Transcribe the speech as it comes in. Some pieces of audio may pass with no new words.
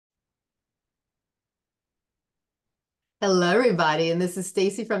Hello, everybody, and this is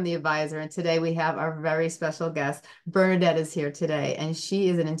Stacey from The Advisor, and today we have our very special guest. Bernadette is here today, and she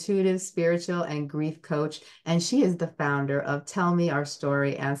is an intuitive, spiritual, and grief coach, and she is the founder of Tell Me Our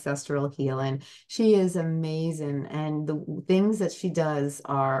Story Ancestral Healing. She is amazing, and the things that she does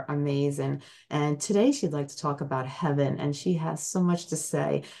are amazing. And today she'd like to talk about heaven, and she has so much to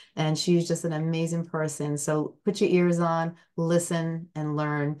say, and she's just an amazing person. So put your ears on, listen, and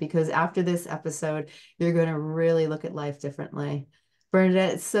learn, because after this episode, you're going to really look at life differently.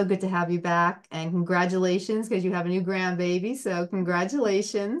 Bernadette, it's so good to have you back. And congratulations, because you have a new grandbaby. So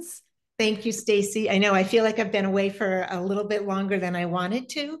congratulations. Thank you, Stacey. I know I feel like I've been away for a little bit longer than I wanted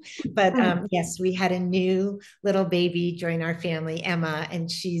to, but yes, we had a new little baby join our family, Emma, and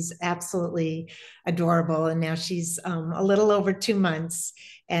she's absolutely adorable. And now she's a little over 2 months,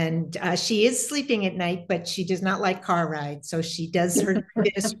 and she is sleeping at night, but she does not like car rides, so she does her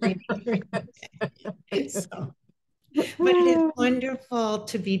bit of screaming during the day. So but it is wonderful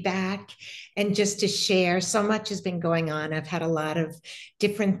to be back and just to share. So much has been going on. I've had a lot of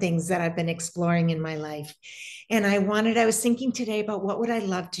different things that I've been exploring in my life. And I was thinking today about what would I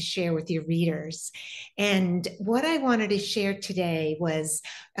love to share with your readers. And what I wanted to share today was,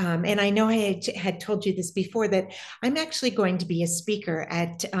 and I know had told you this before, that I'm actually going to be a speaker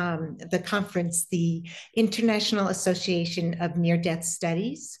at the conference, the International Association of Near-Death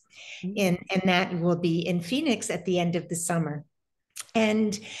Studies, and that will be in Phoenix at the end of the summer.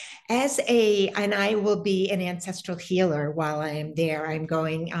 And and I will be an ancestral healer while I am there. I'm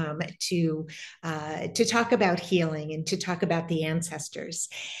going to talk about healing and to talk about the ancestors.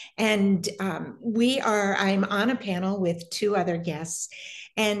 And I'm on a panel with two other guests.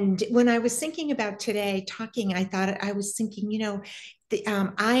 And when I was thinking about today talking, I was thinking,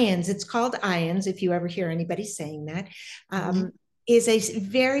 the ions, it's called ions, if you ever hear anybody saying that. Is a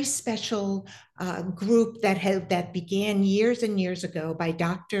very special group that began years and years ago by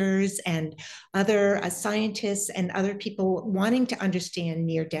doctors and other scientists and other people wanting to understand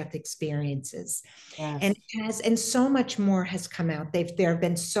near-death experiences. Yes. And so much more has come out. There have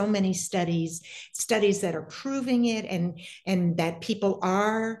been so many studies that are proving it, and that people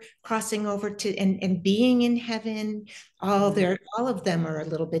are crossing over to and being in heaven. All of them are a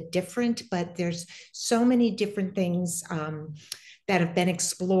little bit different, but there's so many different things that have been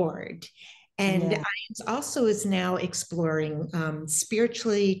explored. And Yeah. IANS also is now exploring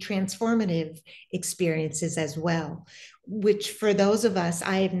spiritually transformative experiences as well, which for those of us,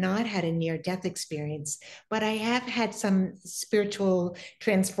 I have not had a near death experience, but I have had some spiritual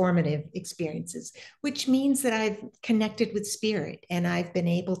transformative experiences, which means that I've connected with spirit and I've been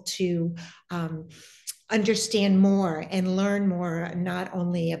able to understand more and learn more, not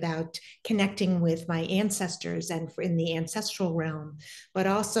only about connecting with my ancestors and in the ancestral realm, but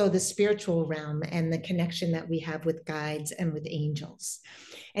also the spiritual realm and the connection that we have with guides and with angels.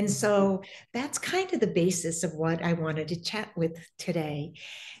 And so that's kind of the basis of what I wanted to chat with today.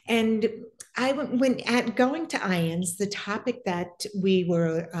 And when at going to IANS, the topic that we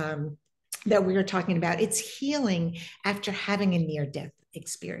were talking about, it's healing after having a near death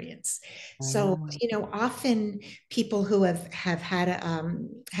experience. So, often people who have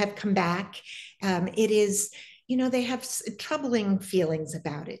come back, it is, they have troubling feelings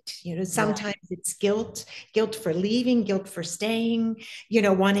about it. Yeah. Sometimes it's guilt for leaving, guilt for staying,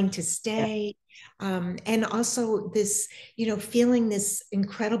 wanting to Yeah. stay. And also this, feeling this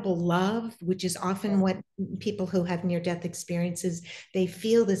incredible love, which is often what people who have near death experiences, they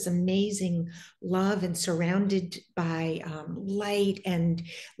feel this amazing love and surrounded by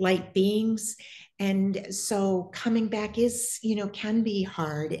light beings. And so coming back can be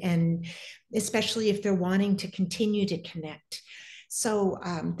hard, and especially if they're wanting to continue to connect. So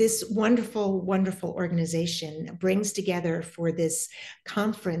this wonderful, wonderful organization brings together for this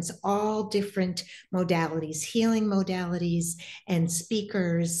conference all different modalities, healing modalities, and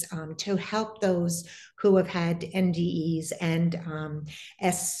speakers to help those who have had NDEs and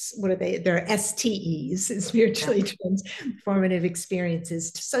what are they? They're STEs, spiritually transformative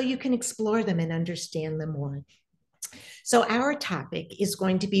experiences, so you can explore them and understand them more. So our topic is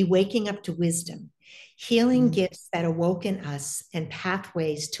going to be waking up to wisdom, healing gifts that awoken us, and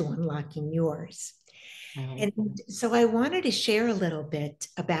pathways to unlocking yours. And so I wanted to share a little bit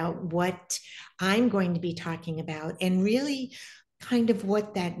about what I'm going to be talking about and really kind of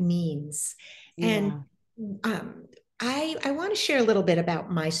what that means. And um, I want to share a little bit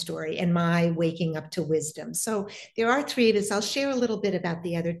about my story and my waking up to wisdom. So there are three of us. I'll share a little bit about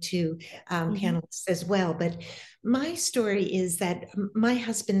the other two panelists as well. But my story is that my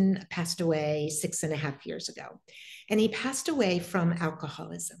husband passed away 6.5 years ago. and he passed away from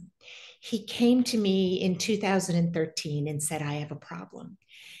alcoholism. He came to me in 2013 and said, I have a problem.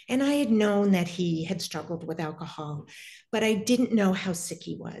 And I had known that he had struggled with alcohol, but I didn't know how sick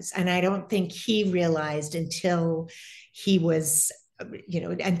he was. And I don't think he realized until he was,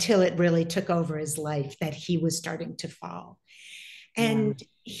 until it really took over his life, that he was starting to fall. Yeah. And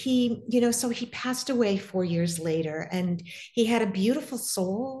he, so he passed away 4 years later, and he had a beautiful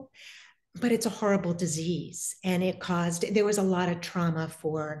soul, but it's a horrible disease. And there was a lot of trauma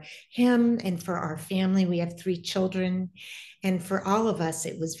for him and for our family. We have 3 children. And for all of us,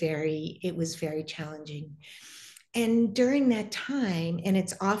 it was very challenging. And during that time, and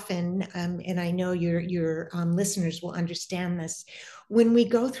it's often, and I know your listeners will understand this, when we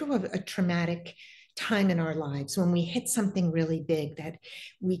go through a traumatic time in our lives, when we hit something really big that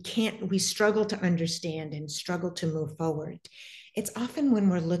we struggle to understand and struggle to move forward, it's often when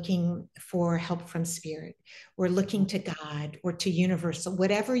we're looking for help from spirit, we're looking to God or to universal,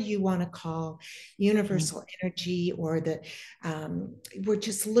 whatever you want to call universal energy, or we're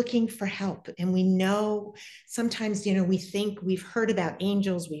just looking for help. And we know sometimes, we think we've heard about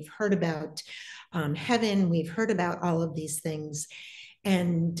angels, we've heard about heaven, we've heard about all of these things.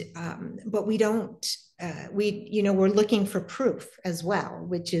 And but we don't we're looking for proof as well,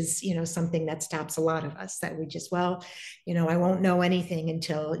 which is something that stops a lot of us, that we just, well, I won't know anything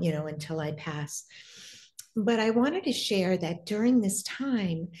until I pass. But I wanted to share that during this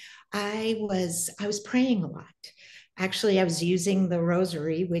time I was praying a lot. Actually, I was using the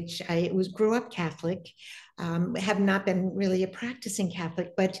rosary, which I grew up Catholic, have not been really a practicing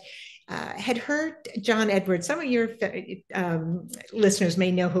Catholic, but had heard John Edwards. Some of your listeners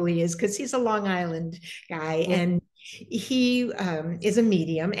may know who he is, because he's a Long Island guy, Yeah. and he is a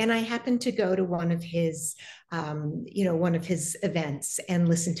medium. And I happened to go to one of his events and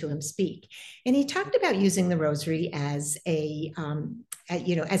listen to him speak. And he talked about using the rosary as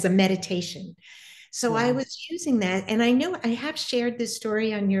as a meditation. So I was using that, and I know I have shared this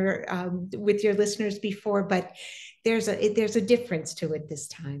story on your with your listeners before, but there's a difference to it this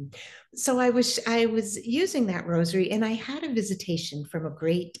time. So I was using that rosary, and I had a visitation from a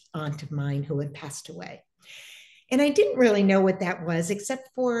great aunt of mine who had passed away. And I didn't really know what that was,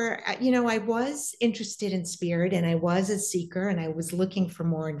 except for, I was interested in spirit, and I was a seeker, and I was looking for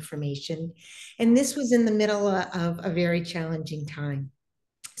more information. And this was in the middle of a very challenging time.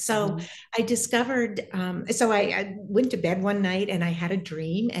 So I discovered, I went to bed one night and I had a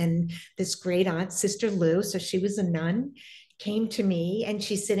dream, and this great aunt, Sister Lou, so she was a nun, came to me, and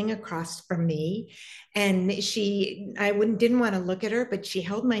she's sitting across from me. And didn't want to look at her, but she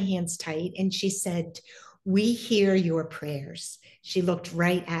held my hands tight and she said, "We hear your prayers." She looked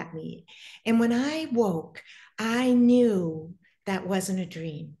right at me. And when I woke, I knew that wasn't a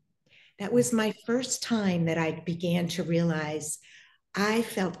dream. That was my first time that I began to realize I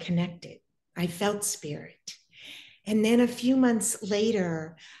felt connected. I felt spirit. And then a few months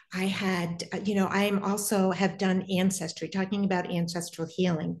later, I had, I am also have done ancestry, talking about ancestral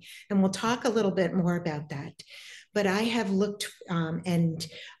healing. And we'll talk a little bit more about that. But I have looked and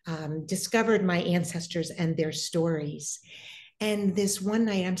discovered my ancestors and their stories. And this one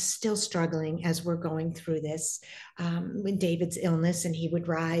night, I'm still struggling as we're going through this, with David's illness, and he would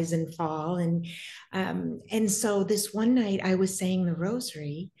rise and fall. And so this one night, I was saying the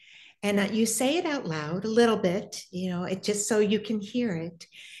rosary, and you say it out loud a little bit, it just so you can hear it.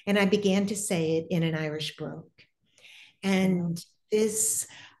 And I began to say it in an Irish brogue. And this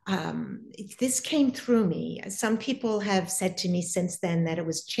came through me. Some people have said to me since then that it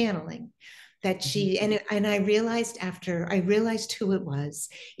was channeling, that and I realized who it was.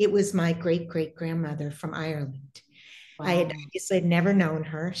 It was my great great grandmother from Ireland. Wow. I had obviously never known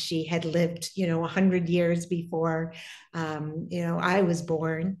her. She had lived 100 years before I was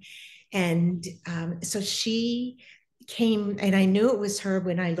born. And so she came, and I knew it was her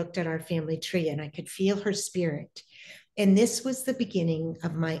when I looked at our family tree, and I could feel her spirit. And this was the beginning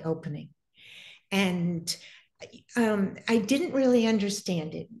of my opening. And I didn't really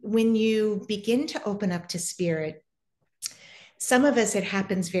understand it. When you begin to open up to spirit, some of us, it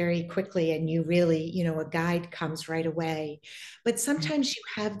happens very quickly, and you really, a guide comes right away. But sometimes you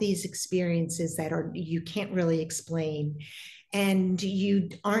have these experiences that you can't really explain, and you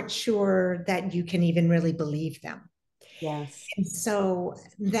aren't sure that you can even really believe them. Yes. And so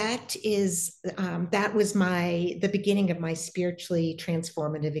that was the beginning of my spiritually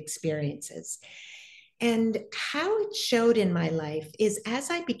transformative experiences. And how it showed in my life is, as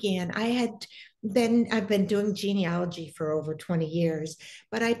I began, I had then I've been doing genealogy for over 20 years,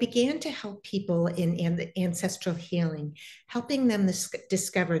 but I began to help people in ancestral healing, helping them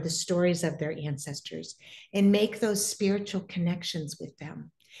discover the stories of their ancestors and make those spiritual connections with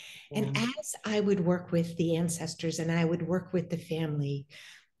them. Yeah. And as I would work with the ancestors and I would work with the family,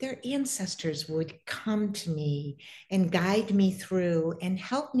 their ancestors would come to me and guide me through and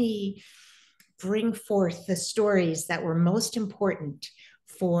help me bring forth the stories that were most important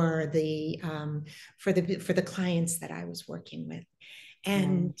for the clients that I was working with.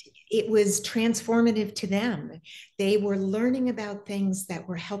 And it was transformative to them. They were learning about things that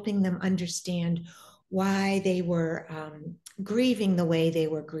were helping them understand why they were grieving the way they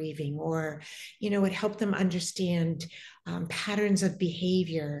were grieving, or it helped them understand patterns of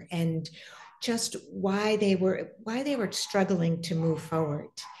behavior and just why they were struggling to move forward.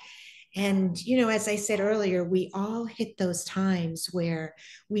 And, as I said earlier, we all hit those times where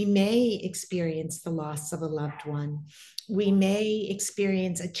we may experience the loss of a loved one. We may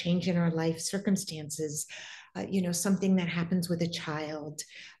experience a change in our life circumstances, something that happens with a child.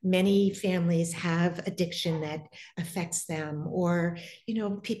 Many families have addiction that affects them, or,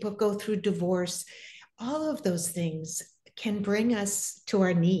 people go through divorce. All of those things can bring us to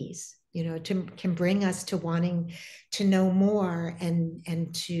our knees, can bring us to wanting to know more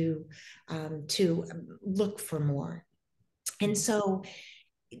and to look for more. And so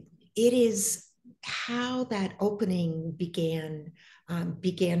it is how that opening began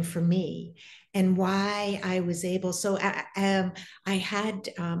for me, and why I was able. So I had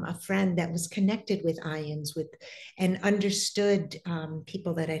a friend that was connected with ions and understood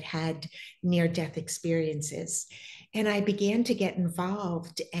people that had had near-death experiences. And I began to get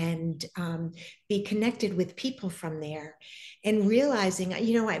involved and be connected with people from there, and realizing,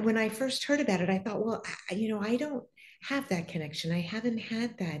 when I first heard about it, I thought, well, I don't have that connection. I haven't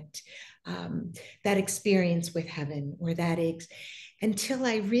had that experience with heaven, or until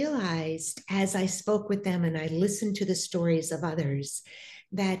I realized, as I spoke with them and I listened to the stories of others,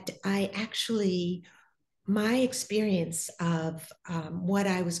 that my experience of what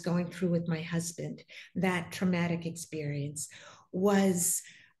I was going through with my husband, that traumatic experience, was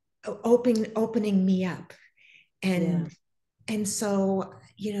opening me up. And so,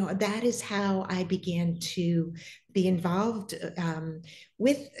 that is how I began to be involved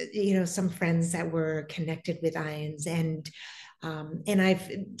with, some friends that were connected with ions. And I've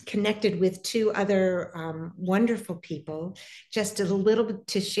connected with two other wonderful people. Just a little bit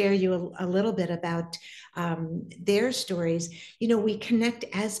to share you a little bit about their stories. We connect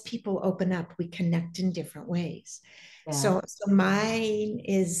as people open up. We connect in different ways. So mine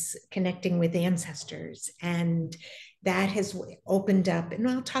is connecting with ancestors, and that has opened up. And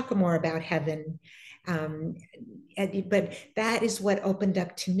I'll talk more about heaven. But that is what opened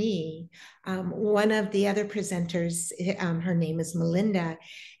up to me. One of the other presenters, her name is Melinda,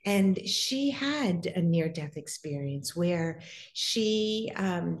 and she had a near-death experience where she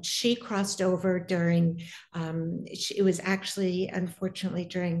crossed over during. It was actually, unfortunately,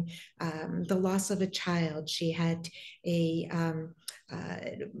 during the loss of a child. She had the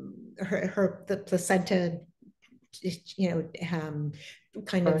placenta,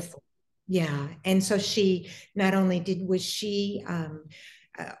 kind of. Yeah. And so she not only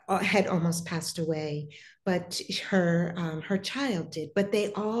had almost passed away, but her child did. But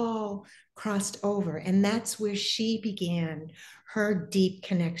they all crossed over, and that's where she began her deep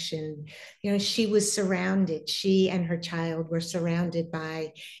connection. She was surrounded. She and her child were surrounded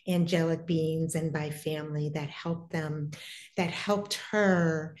by angelic beings and by family that helped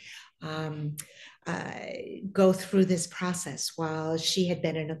her. Go through this process while she had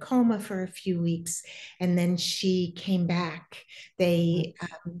been in a coma for a few weeks, and then she came back.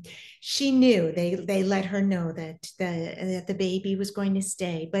 She knew, they let her know that the baby was going to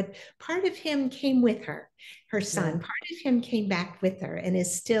stay, but part of him came with her. Her son, part of him came back with her and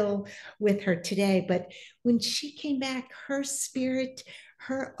is still with her today. But when she came back, her spirit,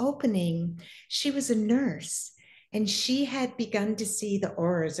 her opening, she was a nurse. And she had begun to see the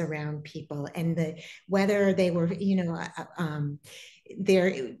auras around people, and whether they were,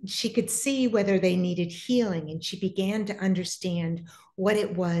 there, she could see whether they needed healing, and she began to understand what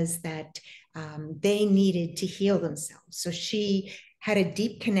it was that they needed to heal themselves. So she had a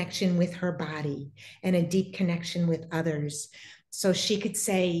deep connection with her body and a deep connection with others. So she could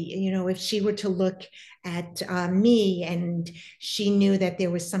say, if she were to look at me and she knew that there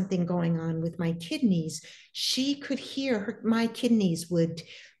was something going on with my kidneys, she could hear my kidneys would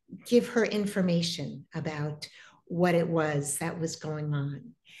give her information about what it was that was going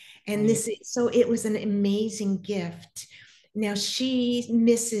on. And so it was an amazing gift. Now she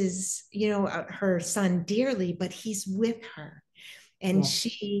misses, her son dearly, but he's with her. And Yeah.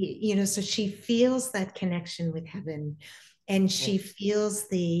 she, so she feels that connection with heaven, and Yeah. she feels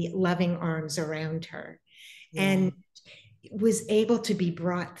the loving arms around her, Yeah. and was able to be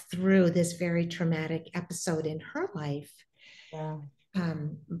brought through this very traumatic episode in her life, Yeah.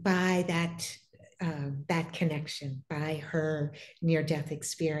 by that connection, by her near-death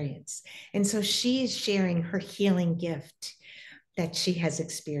experience. And so she is sharing her healing gift that she has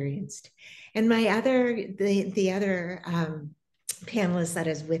experienced. And the other panelist that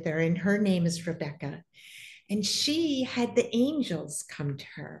is with her, and her name is Rebecca, and she had the angels come to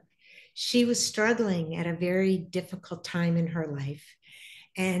her. She was struggling at a very difficult time in her life,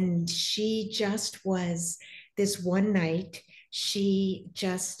 and she just was, this one night, she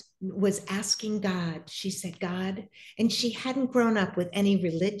just was asking God. She said, God, and she hadn't grown up with any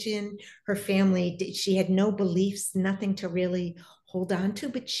religion. Her family, she had no beliefs, nothing to really hold on to,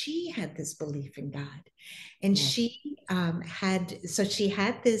 but she had this belief in God. And Yeah. she had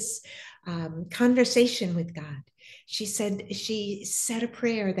this conversation with God. She said a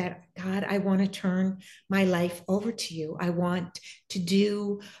prayer that, God, I want to turn my life over to you. I want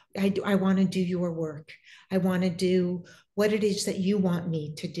to I want to do your work. I want to do what it is that you want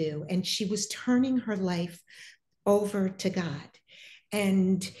me to do. And she was turning her life over to God.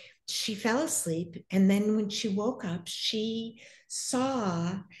 And she fell asleep. And then when she woke up, she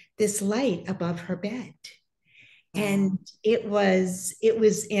saw this light above her bed. Wow. And it was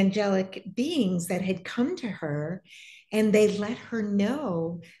angelic beings that had come to her, and they let her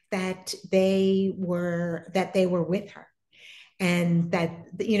know that they were with her, and that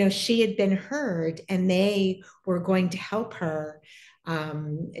she had been heard, and they were going to help her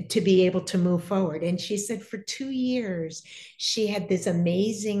to be able to move forward. And she said for 2 years she had this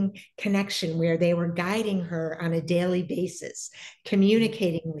amazing connection where they were guiding her on a daily basis,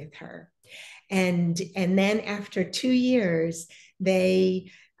 communicating with her. And then after 2 years,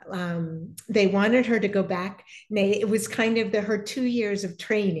 they wanted her to go back. It was kind of her 2 years of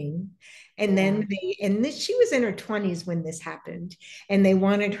training. And Yeah. then she was in her 20s when this happened, and they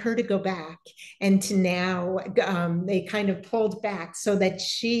wanted her to go back. And to now, they kind of pulled back so that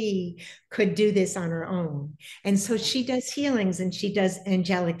she could do this on her own. And so she does healings, and she does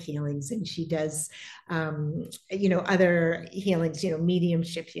angelic healings, and she does, other healings,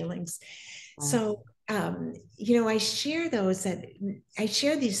 mediumship healings. Wow. So, I share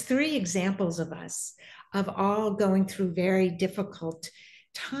these three examples of us, of all going through very difficult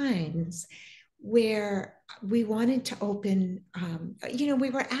times where we wanted to open, we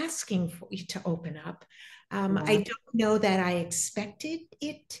were asking for you to open up. I Yeah. don't know that I expected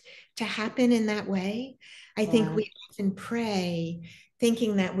it to happen in that way. I think Yeah. we often pray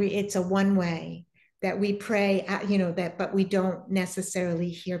thinking that it's a one way, that we pray, but we don't necessarily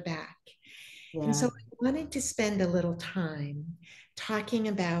hear back. And Yeah. so I wanted to spend a little time talking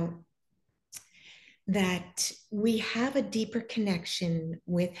about that we have a deeper connection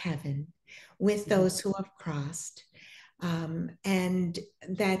with heaven, with Mhm. those who have crossed, and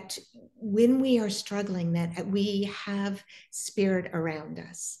that when we are struggling, that we have spirit around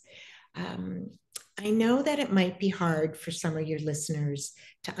us. Um, I know that it might be hard for some of your listeners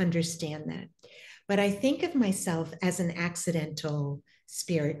to understand that, but I think of myself as an accidental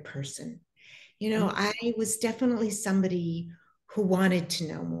spirit person. I was definitely somebody who wanted to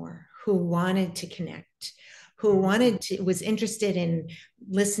know more, who wanted to connect, was interested in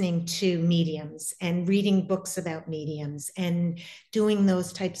listening to mediums and reading books about mediums and doing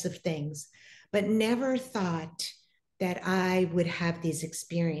those types of things, but never thought that I would have these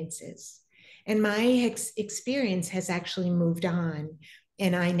experiences. And my experience has actually moved on,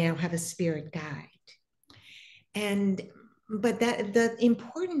 and I now have a spirit guide. And but that the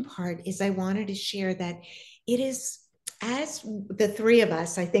important part is, I wanted to share that it is, as the three of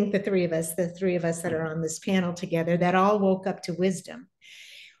us, I think the three of us that are on this panel together, that all woke up to wisdom.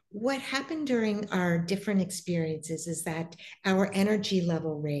 What happened during our different experiences is that our energy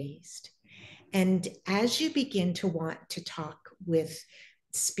level raised. And as you begin to want to talk with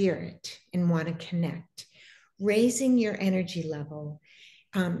spirit and want to connect, raising your energy level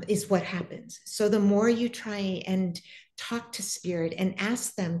is what happens. So the more you try and talk to spirit and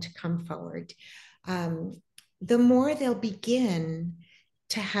ask them to come forward, um, the more they'll begin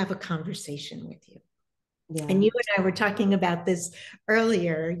to have a conversation with you. And Yeah. you and I were talking about this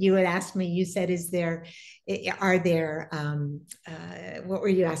earlier. You had asked me, you said, are there, what were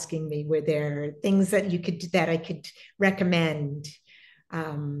you asking me? Were there things that I could recommend?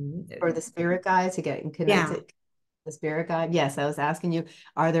 Um, For the spirit guide to get yeah. connected, the spirit guide. Yes, I was asking you,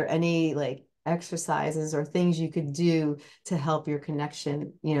 are there any like exercises or things you could do to help your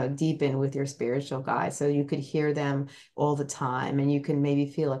connection, deepen with your spiritual guides. So you could hear them all the time and you can maybe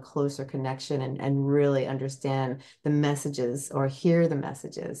feel a closer connection and really understand the messages or hear the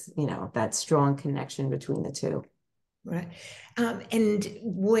messages, that strong connection between the two. Right. And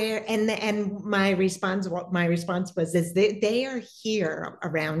my response was is they are here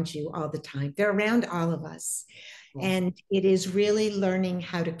around you all the time. They're around all of us. Yeah. And it is really learning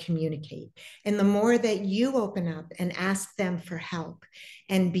how to communicate. And the more that you open up and ask them for help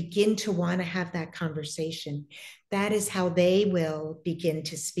and begin to want to have that conversation, that is how they will begin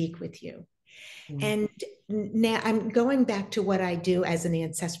to speak with you. Mm. And now I'm going back to what I do as an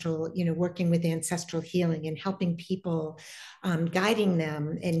ancestral, working with ancestral healing and helping people, guiding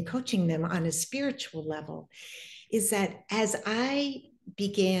them and coaching them on a spiritual level, is that as I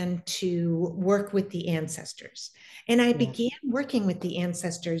began to work with the ancestors, and I Yeah. began working with the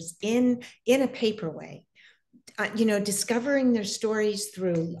ancestors in a paper way, discovering their stories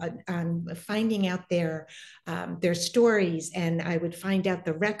through finding out their stories, and I would find out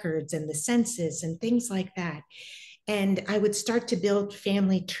the records and the census and things like that, and I would start to build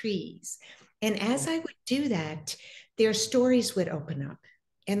family trees. And as Yeah. I would do that, their stories would open up,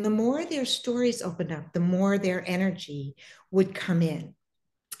 and the more their stories opened up, the more their energy would come in.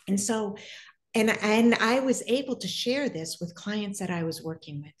 And so and I was able to share this with clients that I was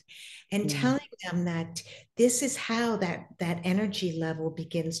working with and Yeah. telling them that this is how that energy level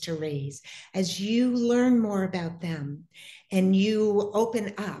begins to raise as you learn more about them and you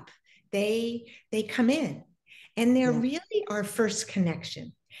open up. They come in, and they're Yeah. really our first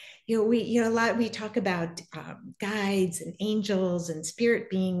connection. A lot we talk about guides and angels and spirit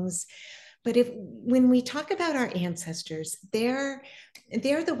beings, but if when we talk about our ancestors, they're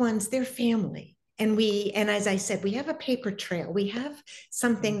the ones, they're family. And as I said, we have a paper trail. We have Yeah.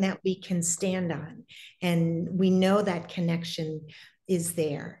 something that we can stand on, and we know that connection is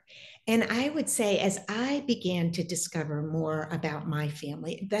there. And I would say, as I began to discover more about my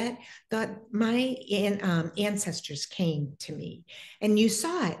family, that my ancestors came to me. And you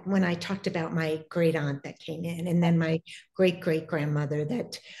saw it when I talked about my great aunt that came in, and then my great great grandmother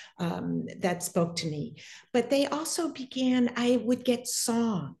that spoke to me. But they also began, I would get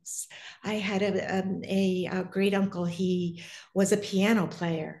songs. I had a great uncle, he was a piano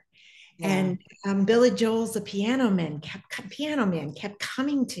player. Yeah. And Billy Joel's a piano man kept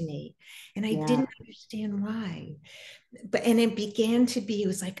coming to me, and I Yeah. didn't understand why. But and it began to be, it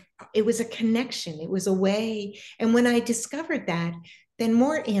was like it was a connection, it was a way. And when I discovered that, then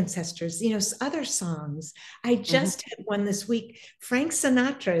more ancestors, other songs. I Mhm. just had one this week. Frank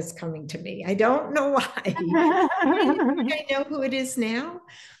Sinatra is coming to me. I don't know why. I think I know who it is now.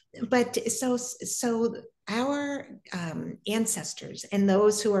 But so our ancestors and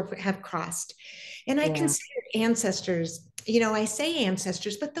those who have crossed, and I Yeah. consider ancestors, I say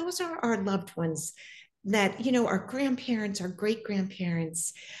ancestors, but those are our loved ones, that our grandparents, our great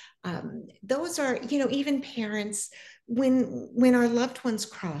grandparents, those are, even parents. When our loved ones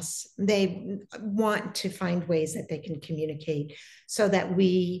cross, they want to find ways that they can communicate, so that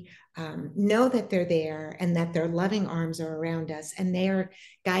we know that they're there and that their loving arms are around us and they're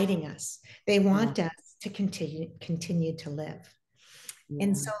guiding us. They Yeah. want us to continue to live.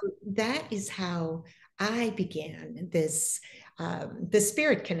 And Yeah. so that is how I began the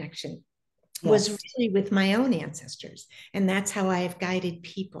spirit connection, was Yes. really with my own ancestors. And that's how I have guided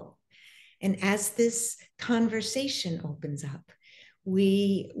people. And as this conversation opens up,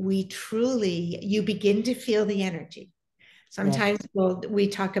 we truly, you begin to feel the energy. Yes. Sometimes we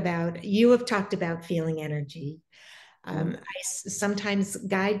talk about, you have talked about feeling energy. Mhm. I sometimes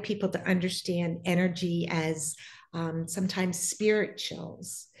guide people to understand energy as sometimes spirit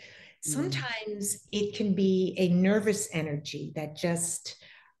chills. Mm. Sometimes it can be a nervous energy that just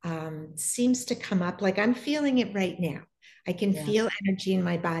seems to come up. Like I'm feeling it right now. I can Yeah. feel energy in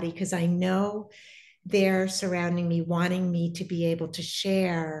my body because I know they're surrounding me, wanting me to be able to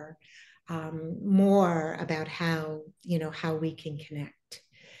share more about how we can connect.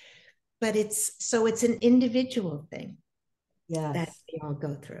 But it's an individual thing that Yes. we all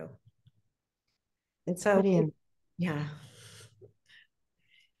go through. It's So pretty. yeah,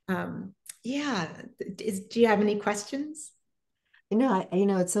 um, yeah. Do you have any questions?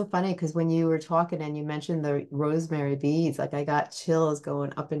 It's so funny because when you were talking and you mentioned the rosemary beads, like I got chills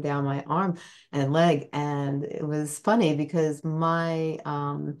going up and down my arm and leg. And it was funny because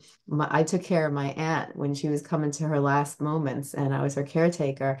I took care of my aunt when she was coming to her last moments, and I was her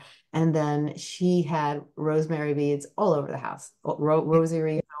caretaker. And then she had rosemary beads all over the house,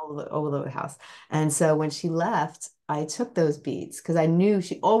 rosary all over the house. And so when she left, I took those beads because I knew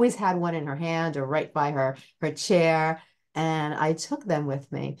she always had one in her hand or right by her chair, and I took them with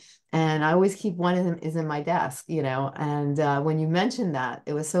me. And I always keep one of them is in my desk, And when you mentioned that,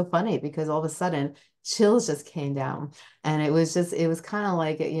 it was so funny because all of a sudden chills just came down, and it was kind of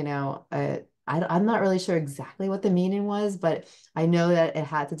like, I'm not really sure exactly what the meaning was, but I know that it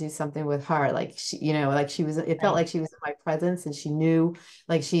had to do something with her. Like like she was, it felt Right. like she was in my presence, and she knew,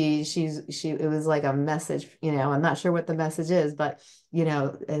 like it was like a message. I'm not sure what the message is, but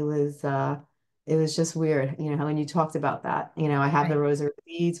it was just weird, when you talked about that. I have the Right. rosary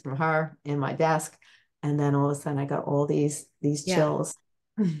beads from her in my desk, and then all of a sudden I got all these Yeah. chills.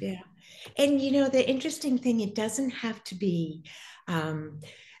 Yeah. And the interesting thing, it doesn't have to be um,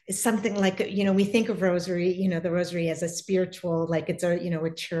 something like, we think of rosary, the rosary as a spiritual, like it's a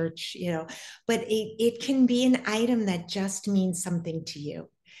church, but it can be an item that just means something to you.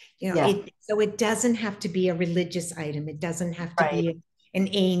 Yeah, So it doesn't have to be a religious item. It doesn't have to right. be an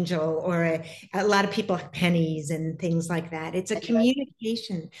angel or a lot of people have pennies and things like that. It's a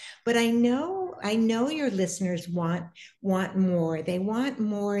communication. But I know your listeners want more. They want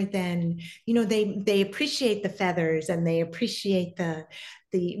more than, they appreciate the feathers and they appreciate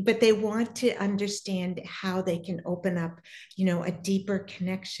but they want to understand how they can open up, a deeper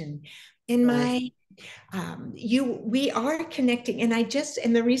connection. In Yes. my we are connecting, and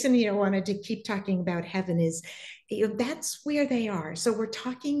the reason wanted to keep talking about heaven is, that's where they are. So we're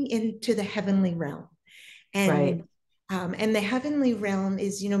talking into the heavenly realm, Right. and the heavenly realm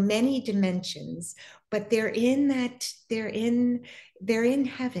is, many dimensions, but they're in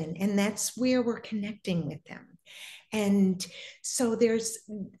heaven, and that's where we're connecting with them. And so there's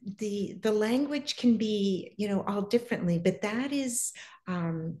the language can be, all differently, but that is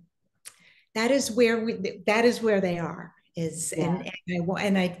where they are is Yeah.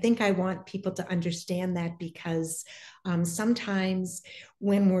 and I think I want people to understand that, because sometimes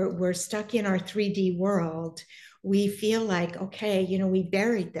when we're stuck in our 3D world, we feel like, okay, we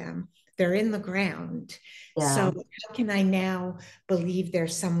buried them, they're in the ground, so Yeah. how can I now believe they're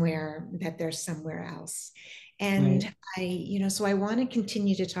somewhere else? Right. And so I want to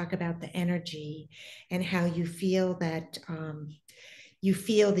continue to talk about the energy and how you feel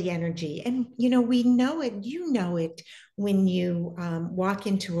the energy. And, we know it, when you walk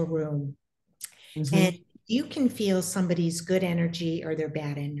into a room and Hmm. you can feel somebody's good energy or their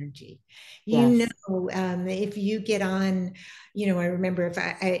bad energy. Yes. If you get on, I remember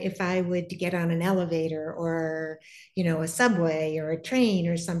if I would get on an elevator or, a subway or a train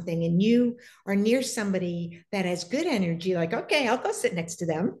or something, and you are near somebody that has good energy, like, okay, I'll go sit next to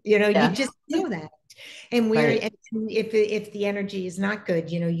them. You Yeah. just know that. And Right. if the energy is not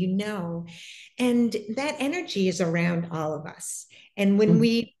good, and that energy is around all of us. And Mhm.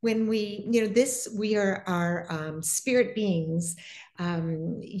 when we this we are our spirit beings,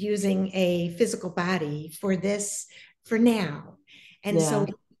 using a physical body for now. And so Yeah.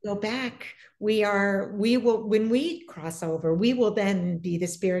 when we go back, we will when we cross over, we will then be the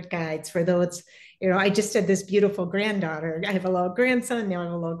spirit guides for those. I just had this beautiful granddaughter. I have a little grandson, now I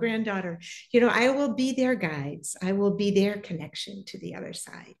have a little granddaughter. I will be their guides. I will be their connection to the other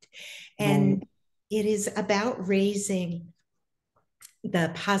side. Right. And it is about raising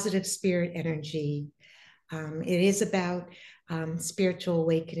the positive spirit energy. It is about spiritual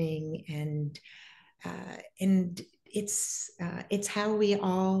awakening, and it's how we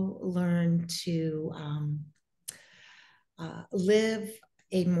all learn to live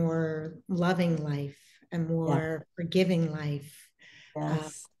a more loving life, a Yeah. more forgiving life. Uh,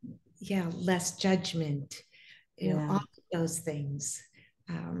 Yes. yeah, less judgment, all Yeah. of those things.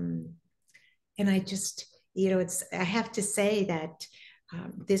 Um, and I have to say that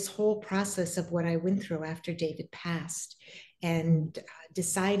this whole process of what I went through after David passed, Mm. and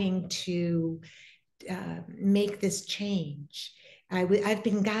deciding to make this change, I've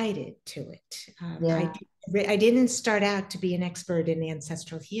been guided to it. Yeah. I didn't start out to be an expert in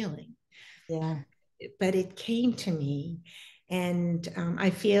ancestral healing, Yeah. but it came to me. And I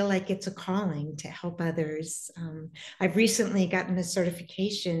feel like it's a calling to help others. I've recently gotten a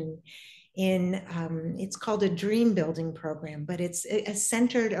certification it's called a dream building program, but it's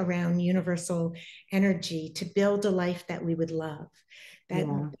centered around universal energy to build a life that we would love. That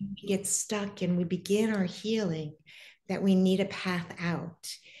Yeah. we get stuck and we begin our healing, that we need a path out.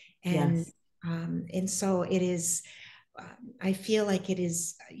 And Yes. and so it is, I feel like it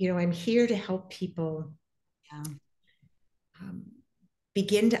is, I'm here to help people Yeah. um,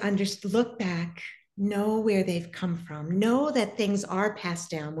 begin to look back, know where they've come from, know that things are passed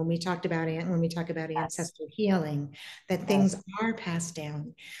down. When we talk about Yes. ancestral healing, that things Yes. are passed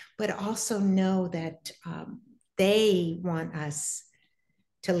down, but also know that they want us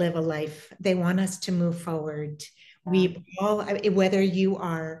to live a life. They want us to move forward. Yeah. We all, whether you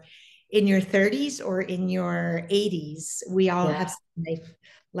are in your 30s or in your 80s, we all Yeah. have some life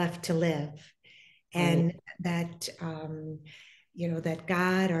left to live. Right. And that, that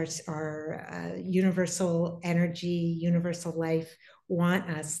God, our universal energy, universal life, want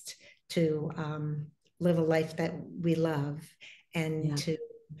us to live a life that we love, and Yeah. to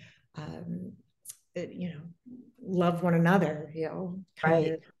um, love one another, kind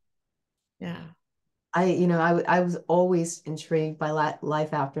Right. of. Yeah. I was always intrigued by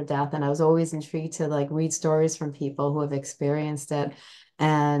life after death, and I was always intrigued to like read stories from people who have experienced it.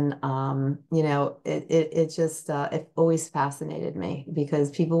 And it just it always fascinated me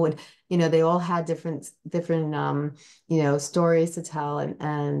because people would, they all had different stories to tell,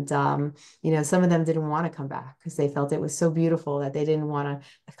 and some of them didn't want to come back because they felt it was so beautiful that they didn't want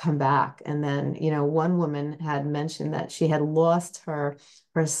to come back. And then, one woman had mentioned that she had lost her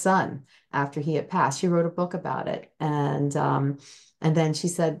son after he had passed. She wrote a book about it. And then she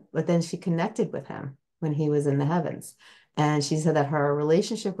said, but then she connected with him when he was in the heavens. And she said that her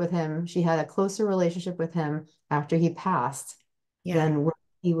relationship with him, she had a closer relationship with him after he passed Yeah. than when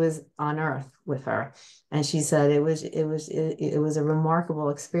he was on earth with her. And she said it was a remarkable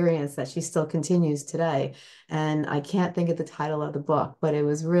experience that she still continues today. And I can't think of the title of the book, but it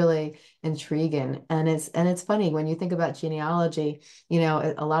was really intriguing. And it's funny when you think about genealogy,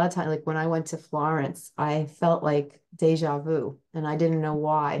 a lot of time, like when I went to Florence, I felt like deja vu, and I didn't know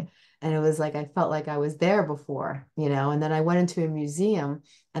why. And it was like I felt like I was there before, and then I went into a museum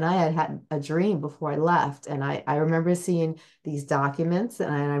and I had had a dream before I left. And I remember seeing these documents,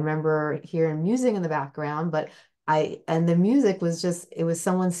 and I remember hearing music in the background, but and the music was just, it was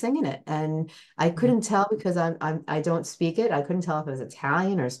someone singing it. And I couldn't tell because I don't speak it. I couldn't tell if it was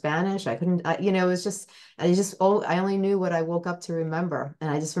Italian or Spanish. I couldn't, it was just, I only knew what I woke up to remember. And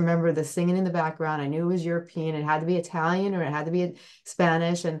I just remember the singing in the background. I knew it was European. It had to be Italian or it had to be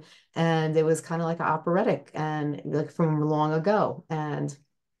Spanish. And it was kind of like operatic and like from long ago. And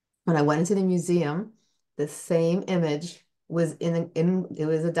when I went into the museum, the same image was in it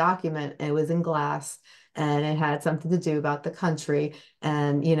was a document, and it was in glass, and it had something to do about the country,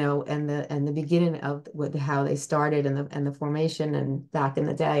 and and the beginning of how they started, and the formation and back in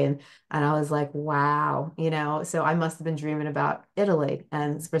the day. And I was like, wow, so I must have been dreaming about Italy.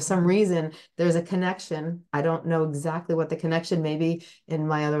 And for some reason there's a connection. I don't know exactly what the connection may be. In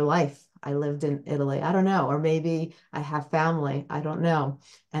my other life I lived in Italy, I don't know, or maybe I have family, I don't know.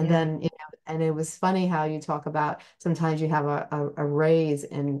 And Yeah. then, and it was funny how you talk about sometimes you have a raise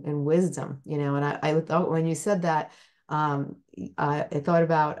in wisdom, and I thought when you said that, I thought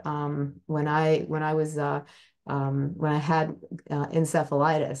about when I was when I had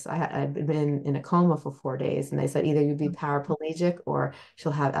encephalitis. I'd been in a coma for 4 days, and they said either you'd be paraplegic or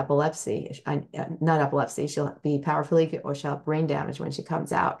she'll have epilepsy. Not epilepsy, she'll be paraplegic or she'll have brain damage when she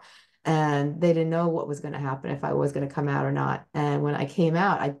comes out. And they didn't know what was going to happen, if I was going to come out or not. And when I came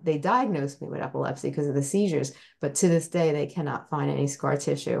out, they diagnosed me with epilepsy because of the seizures. But to this day, they cannot find any scar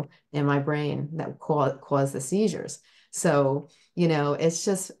tissue in my brain that caused the seizures. So,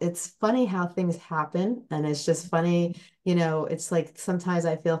 it's funny how things happen. And it's just funny, it's like sometimes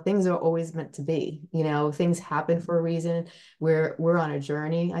I feel things are always meant to be, things happen for a reason. We're on a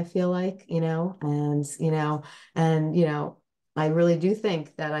journey, I feel like, and I really do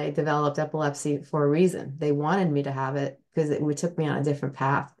think that I developed epilepsy for a reason. They wanted me to have it because it took me on a different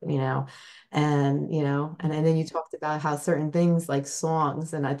path, and then you talked about how certain things like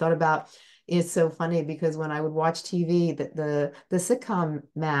songs, and I thought about, it's so funny because when I would watch TV, the sitcom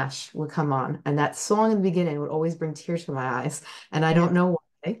MASH would come on, and that song in the beginning would always bring tears to my eyes, and I Yeah. don't know why.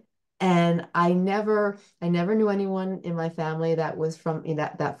 And I never knew anyone in my family that was from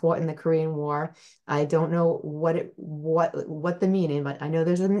that fought in the Korean War. I don't know what the meaning, but I know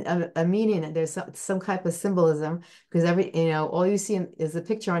there's a meaning, and there's some type of symbolism, because all you see is the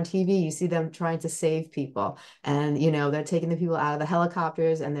picture on TV. You see them trying to save people, and they're taking the people out of the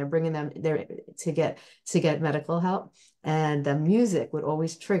helicopters, and they're bringing them there to get medical help, and the music would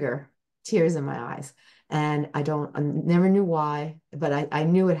always trigger tears in my eyes. And I never knew why, but I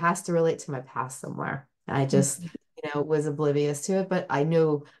knew it has to relate to my past somewhere. I just, was oblivious to it, but I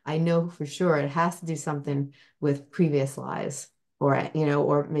know for sure it has to do something with previous lives,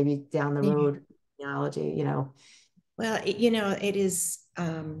 or maybe down the Yeah. road analogy. Well, it is.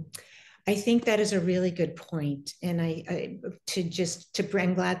 I think that is a really good point, and I'm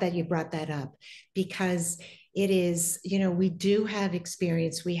glad that you brought that up because it is. We do have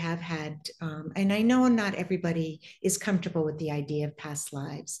experience. We have had, and I know not everybody is comfortable with the idea of past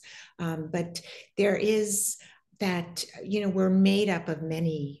lives, but there is that. We're made up of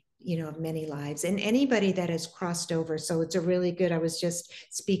many lives, and anybody that has crossed over. So it's a really good. I was just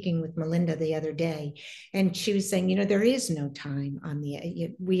speaking with Melinda the other day, and she was saying, there is no time on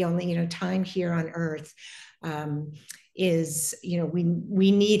we only, time here on earth is,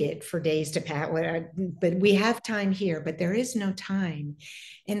 we need it for days to pass, but we have time here, but there is no time.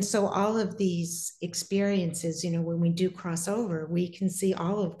 And so all of these experiences, when we do cross over, we can see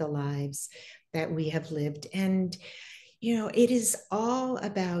all of the lives that we have lived. And, it is all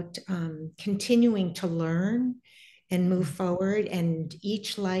about continuing to learn and move forward. And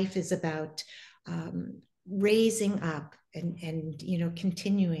each life is about raising up and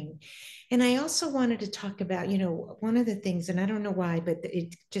continuing. And I also wanted to talk about one of the things, and I don't know why, but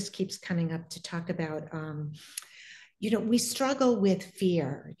it just keeps coming up to talk about we struggle with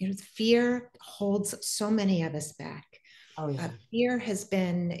fear. Fear holds so many of us back. Oh yeah. Fear has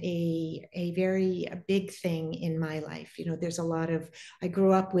been a very big thing in my life. There's a lot of, I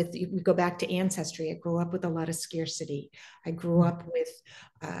grew up with, we go back to ancestry, I grew up with a lot of scarcity. I grew up with,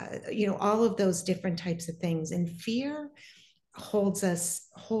 all of those different types of things. And fear holds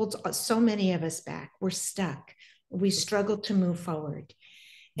so many of us back. We're stuck. We struggle to move forward.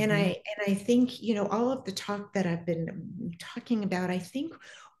 And Mm-hmm. I think, all of the talk that I've been talking about, I think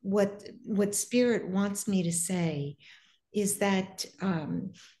what spirit wants me to say is that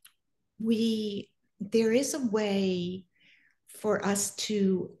there is a way for us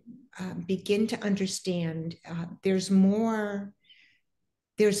to begin to understand there's more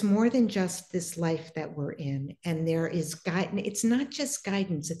than just this life that we're in, and there is guidance. It's not just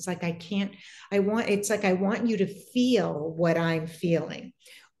guidance. It's like I want you to feel what I'm feeling.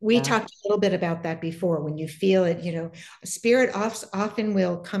 We Yeah. talked a little bit about that before. When you feel it, spirit often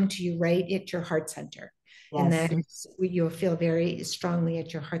will come to you right at your heart center, and Yes. that is, you'll feel very strongly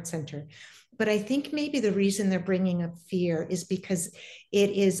at your heart center. But I think maybe the reason they're bringing up fear is because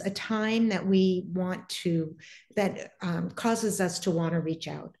it is a time that that causes us to want to reach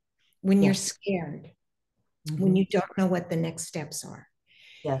out. When you're Yes. scared, when Mm-hmm. you don't know what the next steps are.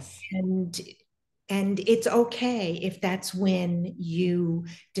 Yes. And it's okay if that's when you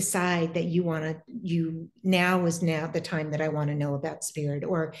decide that now is the time that I want to know about spirit,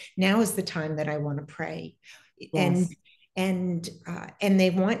 or now is the time that I want to pray. And Yes. and they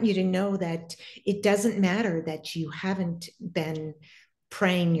want you to know that it doesn't matter that you haven't been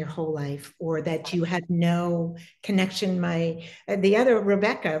praying your whole life, or that you had no connection. The other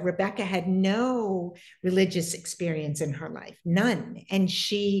Rebecca had no religious experience in her life, none. And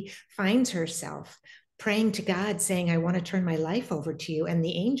she finds herself praying to God, saying, I want to turn my life over to you. And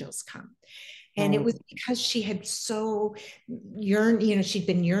the angels come. And it Right. was because she had so she'd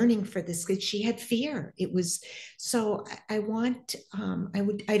been yearning for this. She had fear. It was so. I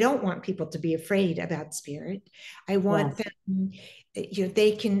don't want people to be afraid about spirit. I want Yes. them.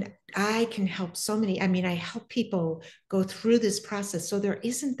 I can help so many. I mean, I help people go through this process, so there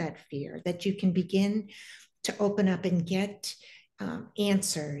isn't that fear, that you can begin to open up and get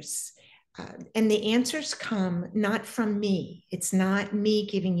answers. And the answers come not from me. It's not me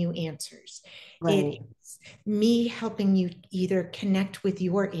giving you answers. It Right. is me helping you either connect with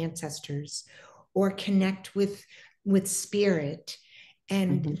your ancestors or connect with spirit.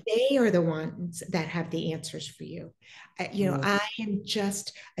 And Mm-hmm. they are the ones that have the answers for you. Right. I am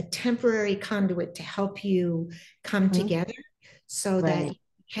just a temporary conduit to help you come Mhm. together so that Right.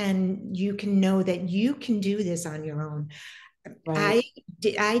 you can know that you can do this on your own. Right.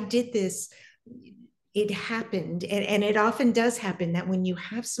 I did this. It happened, and it often does happen that when you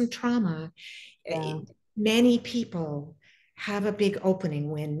have some trauma, Yeah. many people have a big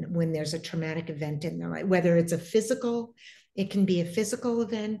opening when there's a traumatic event in their life, whether it's a physical, it can be a physical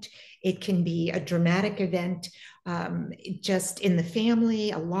event, it can be a dramatic event, just in the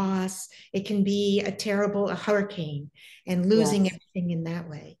family, a loss, it can be a hurricane, and losing Yes. everything in that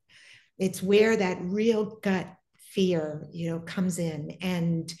way. It's where that real gut fear comes in.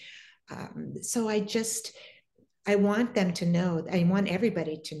 And so I want them to know, I want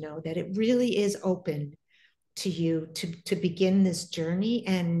everybody to know that it really is open to you to begin this journey.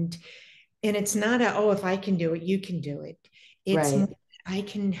 And it's not oh, if I can do it, you can do it. It's more, Right. I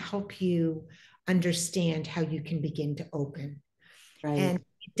can help you understand how you can begin to open. Right. And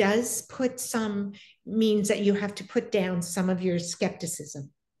it does put some, means that you have to put down some of your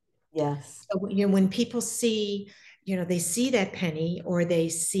skepticism. Yes. So, when people see, they see that penny, or they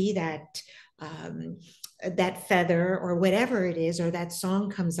see um, that feather, or whatever it is, or that song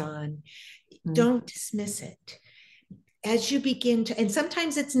comes on, Mhm. don't dismiss it. As you begin to, and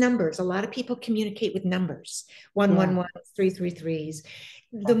sometimes it's numbers. A lot of people communicate with numbers, Yeah. 111, 333s.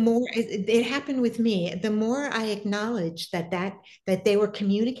 The more it happened with me, the more I acknowledged that they were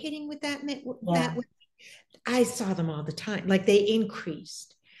communicating with that Yeah. I saw them all the time, like they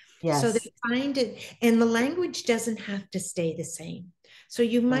increased. So they Yes. find it, and the language doesn't have to stay the same. So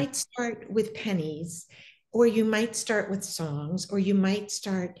you Right. might start with pennies, or you might start with songs, or you might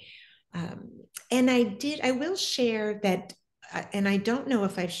start. Um, and I will share that, and I don't know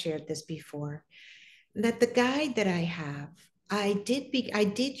if I've shared this before, that the guide that I have, I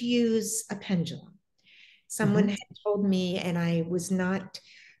did use a pendulum. Someone Hmm. had told me, and I was not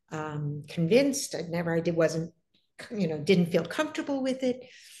convinced. I did, wasn't, didn't feel comfortable with it.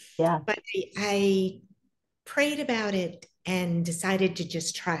 Yeah. But I prayed about it and decided to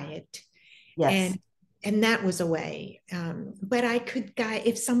just try it. Yes. And that was a way. But I could guide,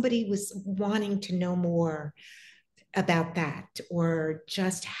 if somebody was wanting to know more about that, or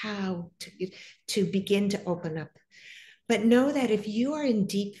just how to begin to open up. But know that if you are in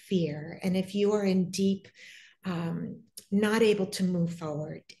deep fear, and if you are in deep not able to move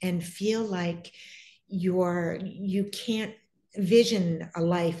forward, and feel like you can't vision a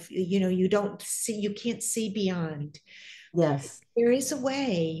life, you don't see, you can't see beyond, Yes. there is a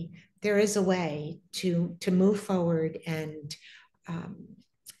way, to move forward. Um,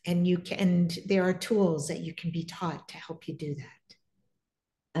 and you can, and there are tools that you can be taught to help you do that.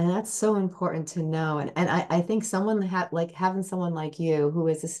 And that's so important to know. And I think someone like having someone like you who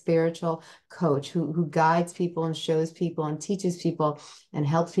is a spiritual coach who guides people and shows people and teaches people and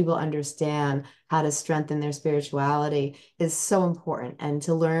helps people understand how to strengthen their spirituality is so important. And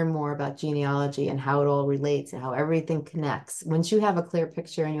to learn more about genealogy and how it all relates and how everything connects. Once you have a clear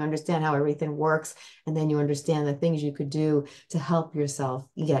picture and you understand how everything works, and then you understand the things you could do to help yourself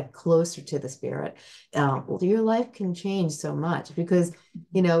get closer to the spirit, your life can change so much because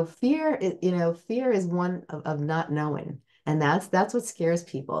fear is one of not knowing. And that's what scares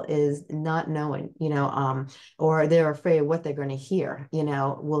people is not knowing, or they're afraid of what they're going to hear,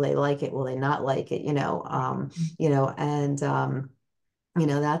 will they like it? Will they not like it? And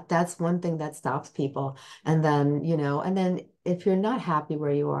that's one thing that stops people. And then if you're not happy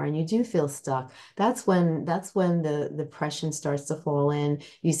where you are and you do feel stuck, that's when the depression starts to fall in.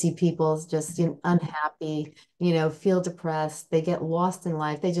 You see people just unhappy, feel depressed, they get lost in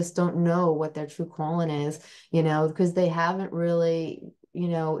life, they just don't know what their true calling is, because they haven't really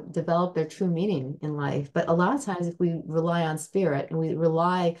developed their true meaning in life. But a lot of times if we rely on spirit and we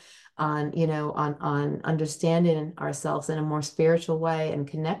rely on understanding ourselves in a more spiritual way and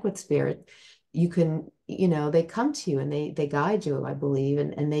connect with spirit, you can, they come to you and they guide you, I believe,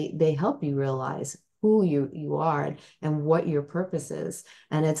 and they help you realize who you are and what your purpose is.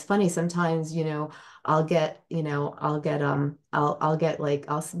 And it's funny sometimes, I'll get like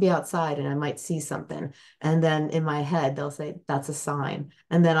I'll be outside and I might see something, and then in my head they'll say that's a sign,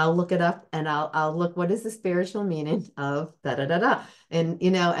 and then I'll look it up and I'll look, what is the spiritual meaning of da da da da, and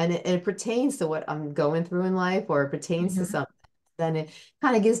it pertains to what I'm going through in life, or it pertains to Mhm. something. Then it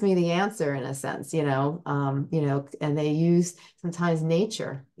kind of gives me the answer in a sense, and they use sometimes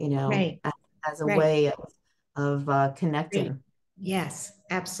nature, Right, as a right. way of Great. connecting. Yes,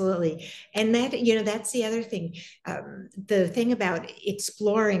 absolutely. And that's the other thing. The thing about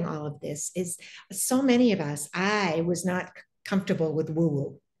exploring all of this is, so many of us, I was not comfortable with woo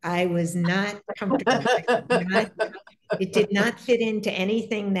woo. I was not comfortable. It did not fit into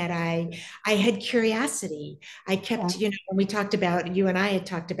anything that I had curiosity. I kept, Yeah, when we talked about, you and I had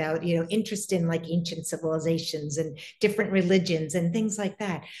talked about, interest in like ancient civilizations and different religions and things like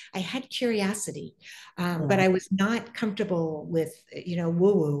that. I had curiosity, but yeah, I was not comfortable with, woo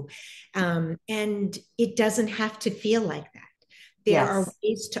woo. And it doesn't have to feel like that. There are yes,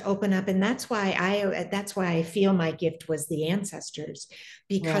 ways to open up, and that's why I feel my gift was the ancestors,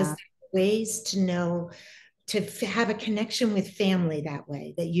 because yeah, there are ways to know, to have a connection with family that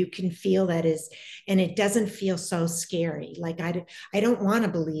way, that you can feel that is, and it doesn't feel so scary. Like I don't want to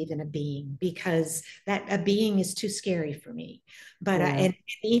believe in a being, because that a being is too scary for me. But yeah, and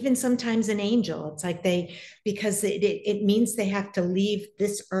even sometimes an angel, it's like because it means they have to leave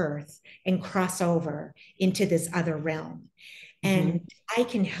this earth and cross over into this other realm. hmm, And I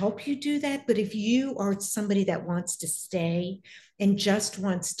can help you do that. But if you are somebody that wants to stay and just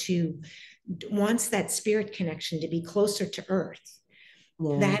wants to wants that spirit connection to be closer to earth.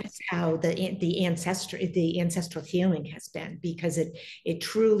 Yeah. That's how the ancestral healing has been, because it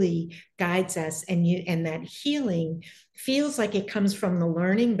truly guides us, and that healing feels like it comes from the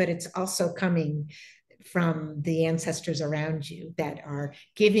learning, but it's also coming from the ancestors around you that are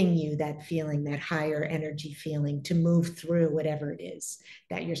giving you that feeling, that higher energy feeling to move through whatever it is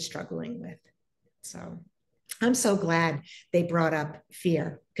that you're struggling with. So I'm so glad they brought up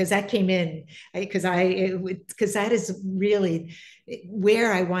fear, because that came in, because that is really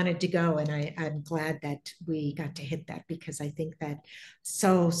where I wanted to go, and I'm glad that we got to hit that, because I think that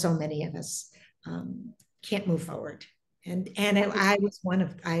so many of us can't move forward, and I was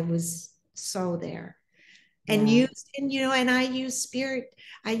so there, and Yeah.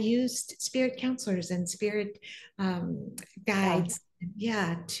 I used spirit counselors and spirit Yeah. guides,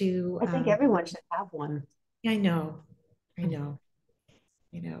 yeah, to I think everyone should have one. I know. I know.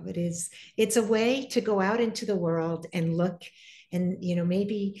 It's a way to go out into the world and look and,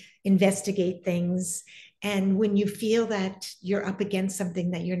 maybe investigate things. And when you feel that you're up against something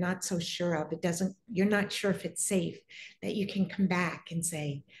that you're not so sure of, you're not sure if it's safe, that you can come back and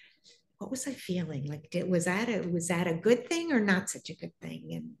say, what was I feeling? Like, was that a good thing or not such a good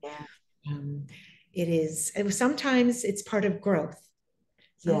thing? And Yeah. um, sometimes it's part of growth.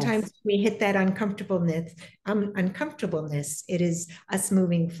 Yes. Sometimes we hit that uncomfortableness. It is us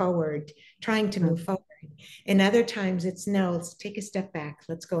moving forward, trying to move forward. And other times it's no, let's take a step back.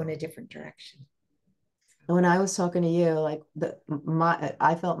 Let's go in a different direction. When I was talking to you, like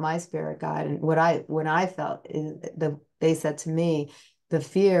I felt my spirit guide, and when I felt is they said to me, the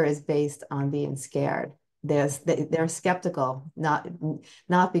fear is based on being scared. They're skeptical,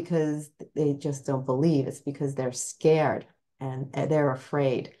 not because they just don't believe, it's because they're scared and they're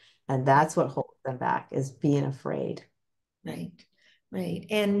afraid. And that's what holds them back, is being afraid. Right. Right.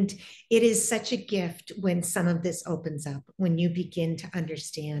 And it is such a gift when some of this opens up, when you begin to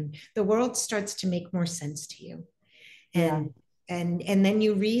understand, the world starts to make more sense to you. Yeah. And then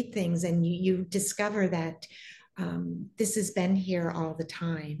you read things and you discover that this has been here all the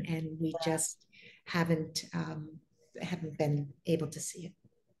time, and we just haven't been able to see it.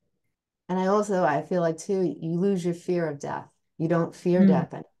 And I feel like too, you lose your fear of death. You don't fear Mm.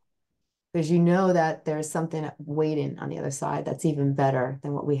 death, because you know that there's something waiting on the other side that's even better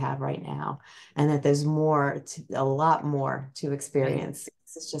than what we have right now, and that there's a lot more to Right. experience.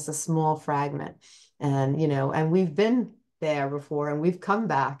 It's just a small fragment, and and we've been there before, and we've come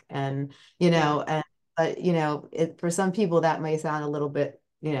back, and Yeah. but for some people that may sound a little bit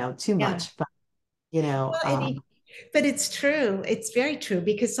too Yeah. much, but you know Well, um but it's true. It's very true,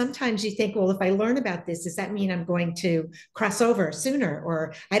 because sometimes you think, well, if I learn about this, does that mean I'm going to cross over sooner?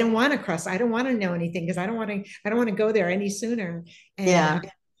 Or I don't want to cross. I don't want to know anything, because I don't want to go there any sooner. And yeah,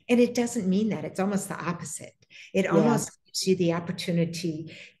 and it doesn't mean that. It's almost the opposite. It yeah, almost gives you the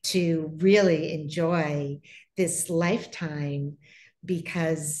opportunity to really enjoy this lifetime,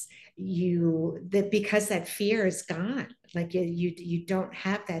 because because that fear is gone. Like you don't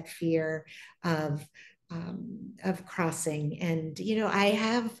have that fear of crossing. And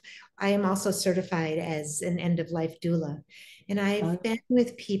I am also certified as an end of life doula, and I've been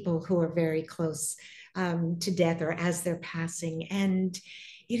with people who are very close to death or as they're passing, and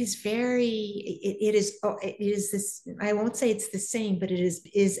it is this, I won't say it's the same, but it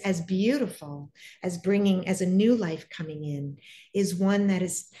is as beautiful as a new life coming in, is one that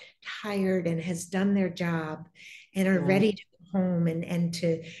is tired and has done their job and are yeah, ready to go home, and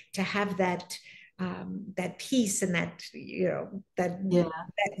to have that peace and yeah, that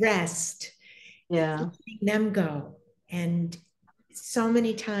rest, yeah, letting them go. And so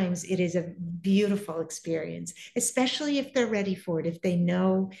many times it is a beautiful experience, especially if they're ready for it, if they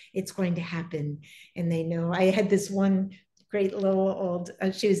know it's going to happen. And they know, I had this one great little old,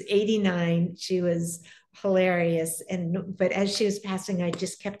 she was 89. She was hilarious. But as she was passing, I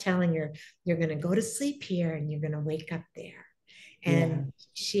just kept telling her, you're going to go to sleep here and you're going to wake up there. yeah, And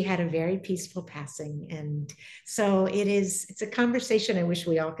she had a very peaceful passing. And so it's a conversation I wish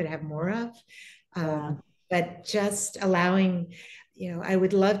we all could have more of. yeah. But just allowing, I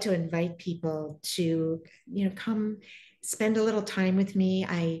would love to invite people to, come spend a little time with me.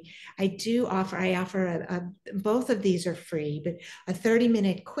 I offer both of these are free, but a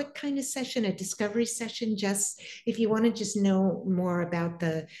 30-minute quick kind of session, a discovery session, just if you want to just know more about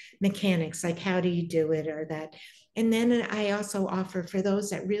the mechanics, like how do you do it, or that. And then I also offer for those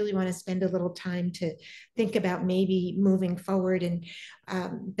that really want to spend a little time to think about maybe moving forward, and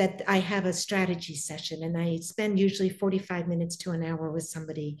that I have a strategy session, and I spend usually 45 minutes to an hour with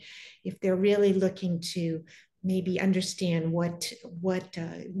somebody if they're really looking to maybe understand what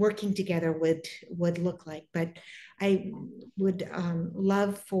working together would look like. But I would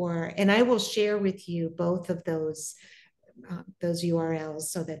love for, and I will share with you both of those URLs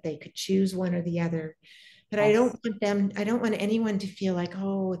so that they could choose one or the other. But Yes, I don't want anyone to feel like,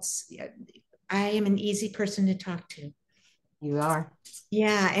 oh, I am an easy person to talk to. you are.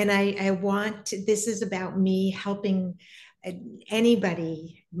 Yeah, and I want this is about me helping uh,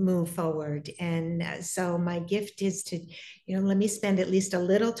 anybody move forward. And so my gift is to, let me spend at least a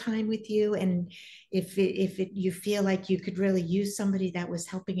little time with you. And you feel like you could really use somebody that was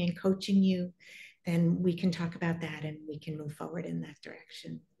helping and coaching you, then we can talk about that and we can move forward in that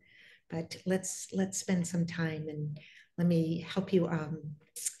direction. But let's spend some time and let me help you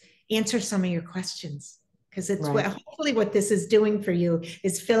answer some of your questions, because it's Right. hopefully what this is doing for you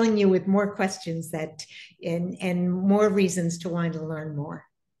is filling you with more questions that and more reasons to want to learn more.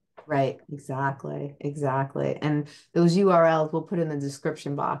 Right, exactly, exactly. And those URLs we'll put in the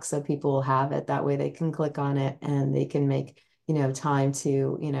description box so people will have it. That way they can click on it and they can make, time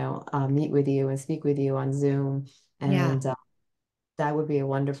to, meet with you and speak with you on Zoom. Yeah. And that would be a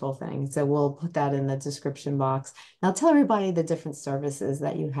wonderful thing. So we'll put that in the description box. Now tell everybody the different services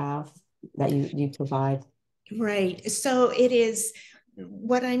that you have, that you provide. Right. So it is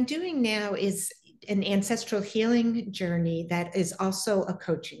what I'm doing now is an ancestral healing journey that is also a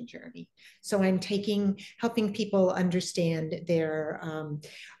coaching journey. So I'm helping people understand their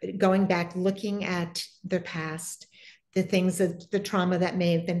going back, looking at their past, the things that the trauma that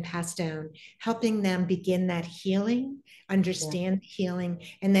may have been passed down, helping them begin that healing, Yeah. understand healing,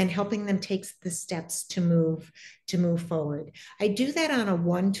 and then helping them take the steps to move forward. I do that on a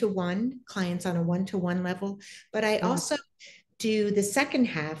one-to-one, clients on a one-to-one level, but I Yeah. also do the second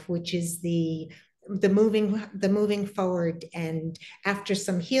half, which is the moving forward, and after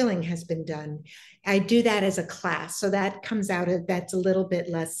some healing has been done, I do that as a class, so that comes out of that's a little bit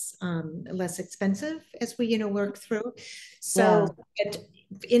less expensive as we work through. Yeah. So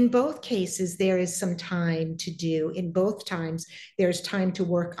in both cases there is some time to do. In both times there's time to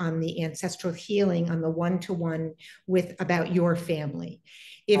work on the ancestral healing on the one-to-one with about your family.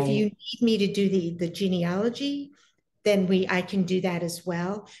 If you Right. need me to do the genealogy, then I can do that as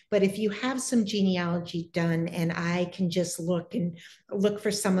well. But if you have some genealogy done, and I can just look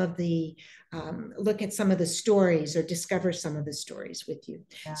for some of the look at some of the stories or discover some of the stories with you.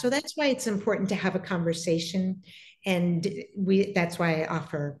 Yeah. So that's why it's important to have a conversation. And that's why I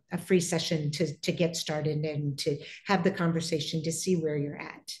offer a free session to get started and to have the conversation to see where you're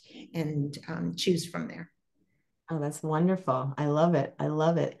at and choose from there. Oh, that's wonderful. I love it. I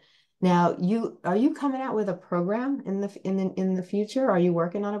love it. Now, are you coming out with a program in the future? Are you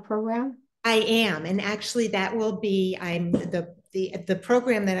working on a program? I am, and actually, that will be. I'm the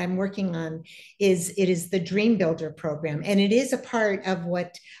program that I'm working on is the Dream Builder program, and it is a part of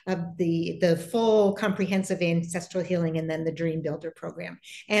what of the full comprehensive ancestral healing, and then the Dream Builder program.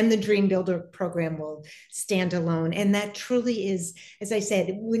 And the Dream Builder program will stand alone, and that truly is, as I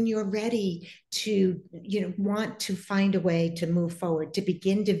said, when you're ready to want to find a way to move forward, to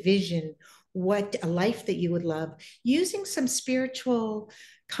begin to vision what a life that you would love, using some spiritual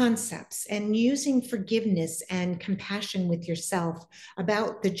concepts and using forgiveness and compassion with yourself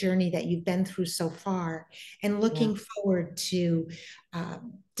about the journey that you've been through so far, and Yeah. looking forward to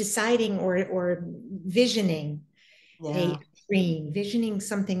deciding or visioning a Yeah. dream, visioning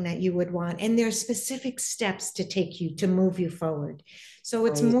something that you would want. And there's specific steps to take you to move you forward. So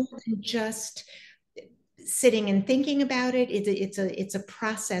it's Right. more than just sitting and thinking about it. It's a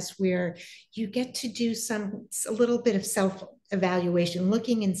process where you get to do a little bit of self evaluation,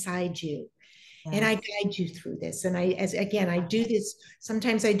 looking inside you, and I Yes. guide you through this. And I do this.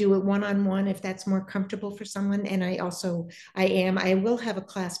 Sometimes I do it one-on-one if that's more comfortable for someone. And I will have a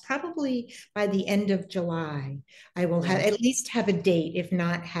class probably by the end of July. I will have Yeah. at least have a date, if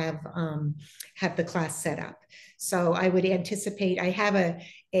not have the class set up. So I would anticipate. I have a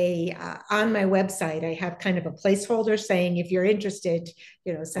on my website. I have kind of a placeholder saying, if you're interested,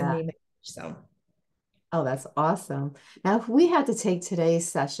 send Yeah. me a message. So Oh, that's awesome. Now, if we had to take today's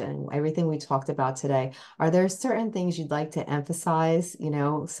session, everything we talked about today, are there certain things you'd like to emphasize,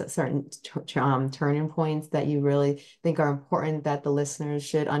 certain turning points that you really think are important that the listeners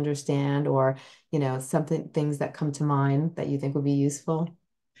should understand, or, things that come to mind that you think would be useful?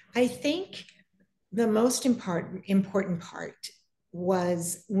 I think the most important part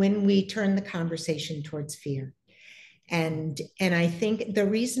was when we turned the conversation towards fear. And I think the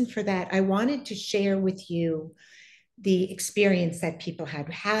reason for that, I wanted to share with you the experience that people had,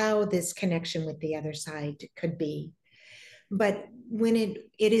 how this connection with the other side could be. But when it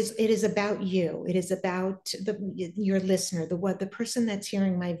is about you. It is about your listener, the person that's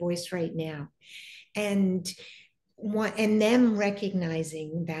hearing my voice right now, and them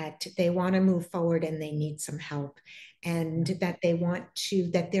recognizing that they want to move forward and they need some help, and that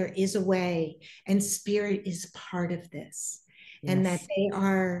there is a way, and spirit is part of this, and that Yes.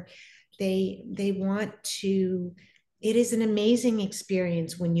 they want to. It is an amazing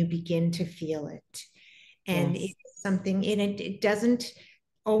experience when you begin to feel it, and Yes. it's something, and it doesn't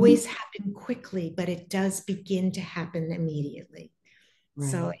always happen quickly, but it does begin to happen immediately.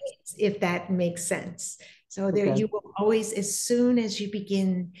 So Right. if that makes sense. So It there does. you will always, as soon as you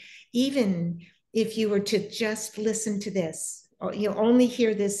begin, even if you were to just listen to this, or only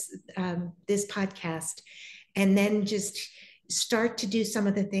hear this podcast, and then just start to do some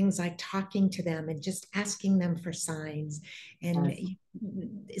of the things like talking to them and just asking them for signs, and Yes.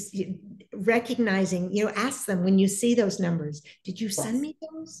 recognizing, ask them when you see those numbers, did you send Yes. me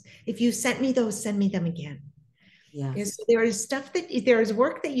those? If you sent me those, send me them again. Is Yes. there is stuff that there is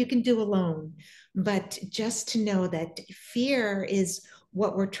work that you can do alone, but just to know that fear is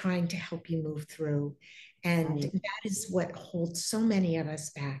what we're trying to help you move through. And Right. that is what holds so many of us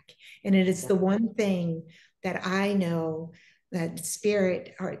back. And it is Yeah. the one thing that I know that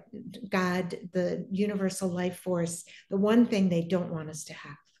spirit or God, the universal life force, the one thing they don't want us to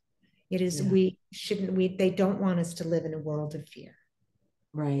have. It is Yeah. they don't want us to live in a world of fear.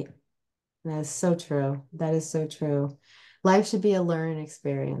 Right. That is so true. That is so true. Life should be a learning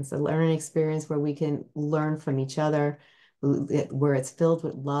experience where we can learn from each other, where it's filled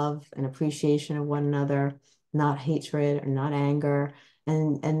with love and appreciation of one another, not hatred or not anger.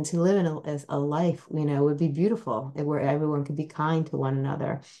 And to live in a life, would be beautiful, where everyone could be kind to one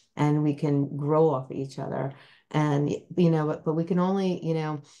another and we can grow off of each other. And, but we can only,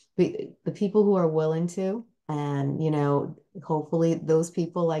 the people who are willing to, and, hopefully those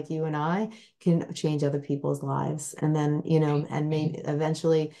people like you and I can change other people's lives. And then, and maybe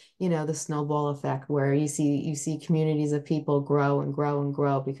eventually, the snowball effect where you see communities of people grow and grow and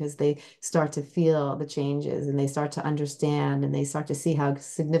grow because they start to feel the changes and they start to understand and they start to see how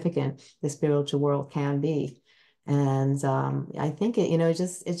significant the spiritual world can be. And I think it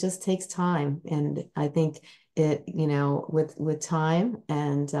just takes time. And I think with time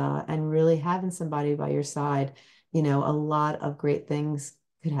and really having somebody by your side, a lot of great things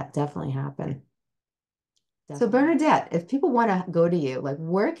could definitely happen. So Definitely. Bernadette, if people want to go to you, like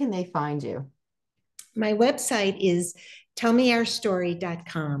where can they find you? My website is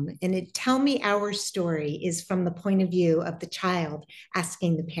tellmeourstory.com, and tell me our story is from the point of view of the child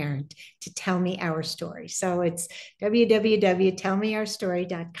asking the parent to tell me our story. So it's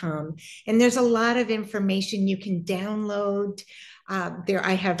www.tellmeourstory.com, and there's a lot of information you can download. There,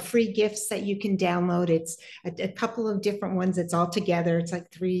 I have free gifts that you can download. It's a couple of different ones. It's all together. It's like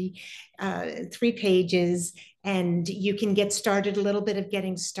three pages, and you can get started, a little bit of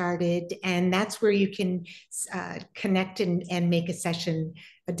getting started, and that's where you can connect and make a session,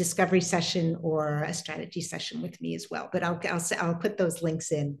 a discovery session or a strategy session with me as well. But I'll put those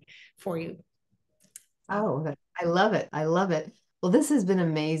links in for you. So, Oh, I love it. I love it. Well, this has been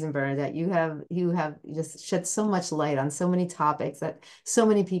amazing, Bernadette. You have just shed so much light on so many topics that so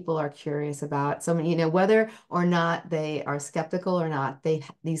many people are curious about. So many, whether or not they are skeptical or not,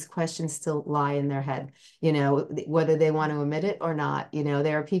 these questions still lie in their head, whether they want to admit it or not.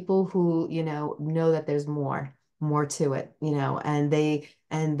 There are people who, know that there's more to it,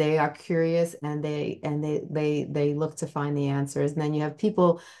 and they are curious and they look to find the answers. And then you have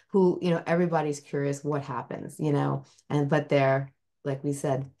people who, everybody's curious what happens, but they're, like we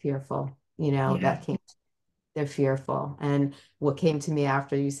said, fearful, yeah, that came, they're fearful. And what came to me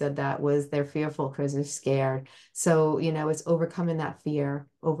after you said that was they're fearful because they're scared. So, it's overcoming that fear,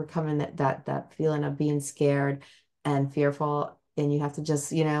 overcoming that feeling of being scared and fearful. And you have to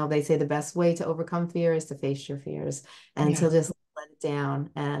just, they say the best way to overcome fear is to face your fears and yeah. to just let it down.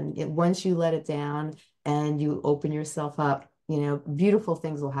 And once you let it down and you open yourself up, beautiful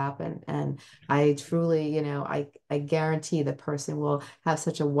things will happen. And I truly, I guarantee the person will have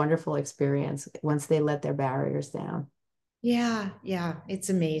such a wonderful experience once they let their barriers down. Yeah, yeah, it's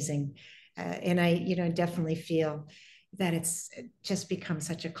amazing. And I, definitely feel that it's just become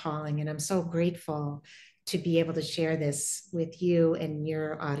such a calling. And I'm so grateful to be able to share this with you and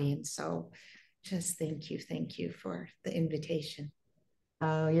your audience. So just thank you for the invitation.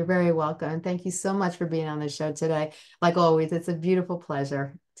 Oh, you're very welcome. And thank you so much for being on the show today. Like always, it's a beautiful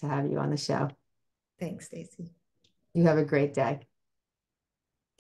pleasure to have you on the show. Thanks, Stacey. You have a great day.